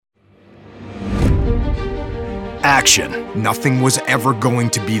Action. Nothing was ever going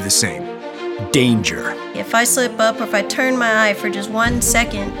to be the same. Danger. If I slip up or if I turn my eye for just 1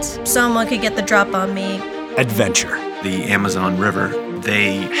 second, someone could get the drop on me. Adventure. The Amazon River,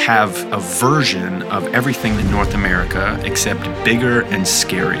 they have a version of everything in North America except bigger and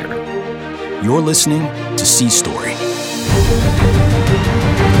scarier. You're listening to Sea Story.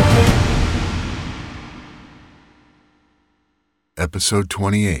 Episode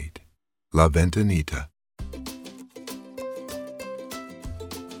 28, La Ventanita.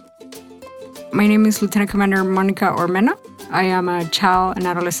 My name is Lieutenant Commander Monica Ormena. I am a child and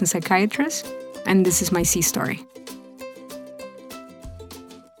adolescent psychiatrist, and this is my sea story.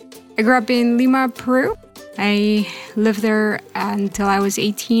 I grew up in Lima, Peru. I lived there until I was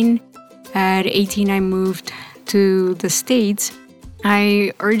 18. At 18, I moved to the States.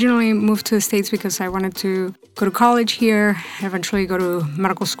 I originally moved to the States because I wanted to go to college here, eventually go to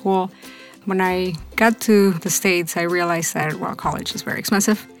medical school. When I got to the States, I realized that, college is very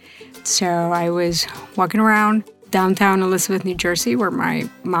expensive. So I was walking around downtown Elizabeth, New Jersey, where my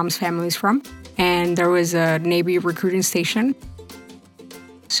mom's family is from, and there was a Navy recruiting station.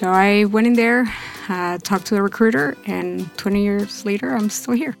 So I went in there, talked to the recruiter, and 20 years later, I'm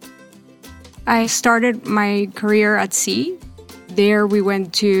still here. I started my career at sea. There we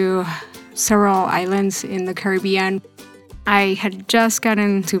went to several islands in the Caribbean. I had just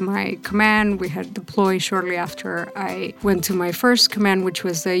gotten to my command. We had deployed shortly after I went to my first command, which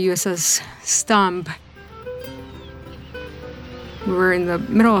was the USS Stump. We were in the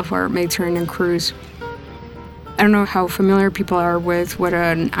middle of our Mediterranean cruise. I don't know how familiar people are with what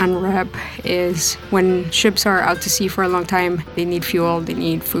an UNREP is. When ships are out to sea for a long time, they need fuel, they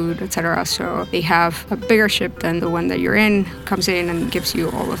need food, etc. So they have a bigger ship than the one that you're in, comes in and gives you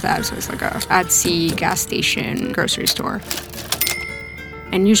all of that. So it's like a at-sea gas station, grocery store.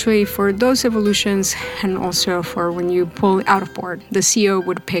 And usually for those evolutions, and also for when you pull out of port, the CO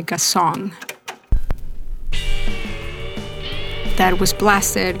would pick a song that was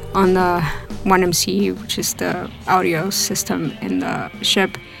blasted on the 1MC, which is the audio system in the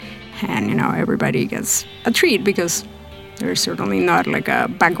ship. And, everybody gets a treat because there's certainly not like a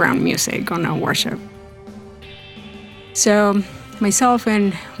background music on a warship. So myself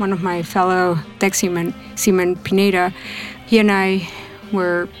and one of my fellow deck seamen, Seaman Pineda, he and I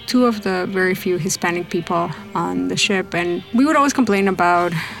were two of the very few Hispanic people on the ship. And we would always complain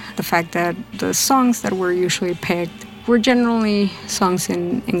about the fact that the songs that were usually picked were generally songs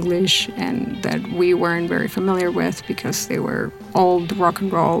in English and that we weren't very familiar with because they were old rock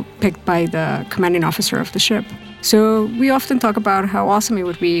and roll picked by the commanding officer of the ship. So we often talk about how awesome it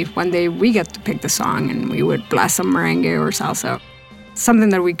would be one day we get to pick the song and we would blast some merengue or salsa, something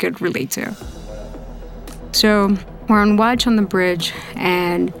that we could relate to. So we're on watch on the bridge,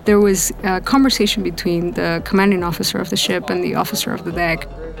 and there was a conversation between the commanding officer of the ship and the officer of the deck,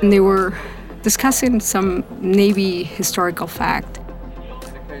 and they were discussing some Navy historical fact.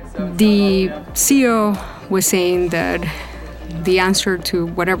 The CO was saying that the answer to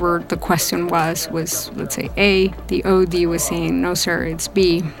whatever the question was, let's say, A. The OD was saying, no, sir, it's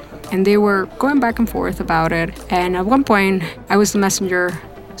B. And they were going back and forth about it. And at one point, I was the messenger,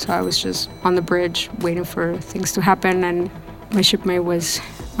 so I was just on the bridge waiting for things to happen. And my shipmate was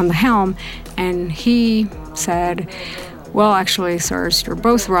on the helm, and he said, well, actually, sirs, you're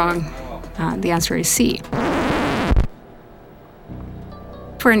both wrong. The answer is C.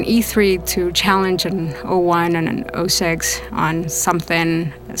 For an E3 to challenge an 01 and an 06 on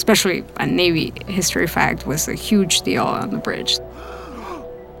something, especially a Navy history fact, was a huge deal on the bridge.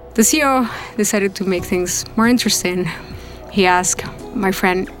 The CO decided to make things more interesting. He asked my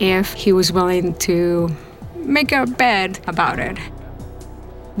friend if he was willing to make a bet about it.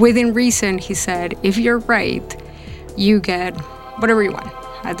 Within reason, he said, if you're right, you get whatever you want.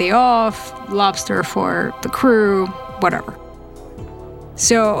 A day off, lobster for the crew, whatever.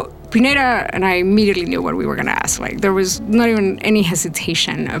 So Pineda and I immediately knew what we were going to ask. Like, there was not even any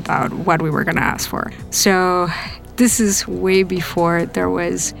hesitation about what we were going to ask for. So this is way before there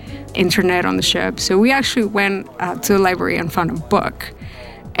was internet on the ship. So we actually went to the library and found a book.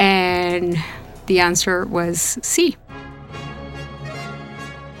 And the answer was C.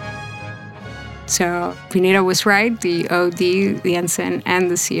 So Pineda was right. The OD, the ensign, and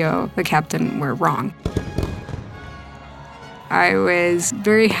the CO, the captain, were wrong. I was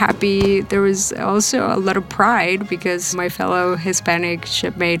very happy. There was also a lot of pride because my fellow Hispanic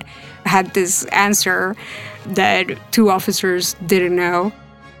shipmate had this answer that two officers didn't know.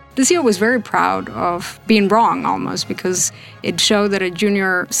 The CO was very proud of being wrong almost because it showed that a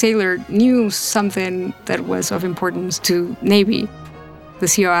junior sailor knew something that was of importance to Navy. The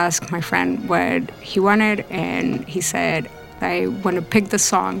CO asked my friend what he wanted, and he said, I want to pick the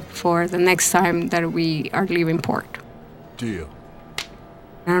song for the next time that we are leaving port. Deal.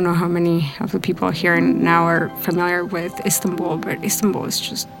 I don't know how many of the people here now are familiar with Istanbul, but Istanbul is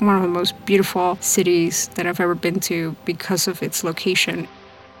just one of the most beautiful cities that I've ever been to because of its location.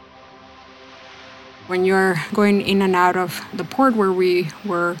 When you're going in and out of the port where we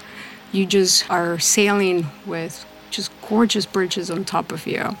were, you just are sailing with just gorgeous bridges on top of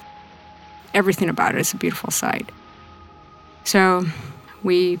you. Everything about it is a beautiful sight. So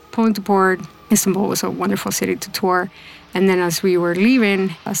we pulled into port. Istanbul was a wonderful city to tour. And then as we were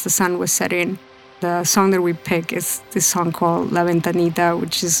leaving, as the sun was setting, the song that we picked is this song called La Ventanita,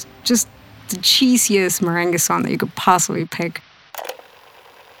 which is just the cheesiest merengue song that you could possibly pick.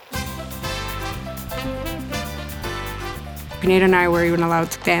 Pineda and I were even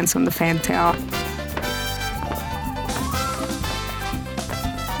allowed to dance on the fantail.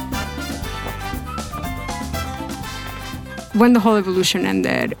 When the whole evolution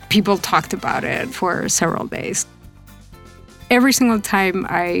ended, people talked about it for several days. Every single time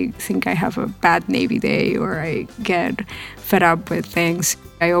I think I have a bad Navy day or I get fed up with things,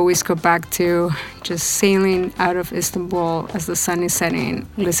 I always go back to just sailing out of Istanbul as the sun is setting,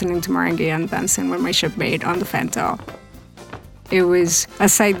 listening to merengue and dancing with my shipmate on the fantail. It was a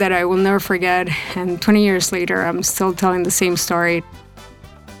sight that I will never forget, and 20 years later, I'm still telling the same story.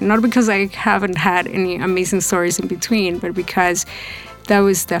 Not because I haven't had any amazing stories in between, but because that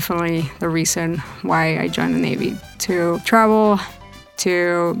was definitely the reason why I joined the Navy. To travel,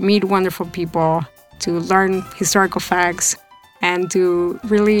 to meet wonderful people, to learn historical facts, and to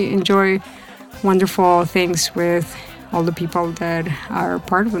really enjoy wonderful things with all the people that are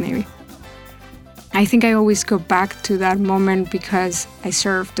part of the Navy. I think I always go back to that moment because I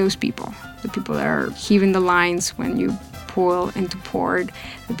serve those people, the people that are heaving the lines when you pull into port,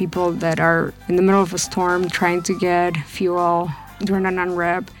 the people that are in the middle of a storm trying to get fuel during an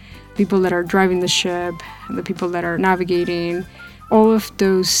unrep, people that are driving the ship, the people that are navigating, all of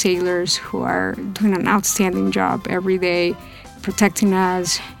those sailors who are doing an outstanding job every day, protecting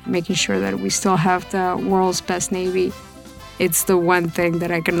us, making sure that we still have the world's best Navy. It's the one thing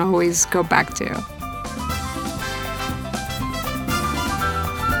that I can always go back to.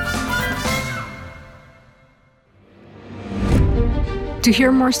 To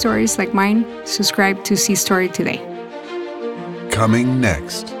hear more stories like mine, subscribe to Sea Story today. Coming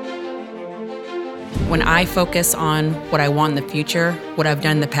next. When I focus on what I want in the future, what I've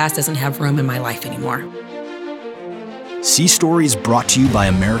done in the past doesn't have room in my life anymore. Sea Story is brought to you by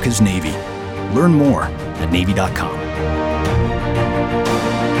America's Navy. Learn more at Navy.com.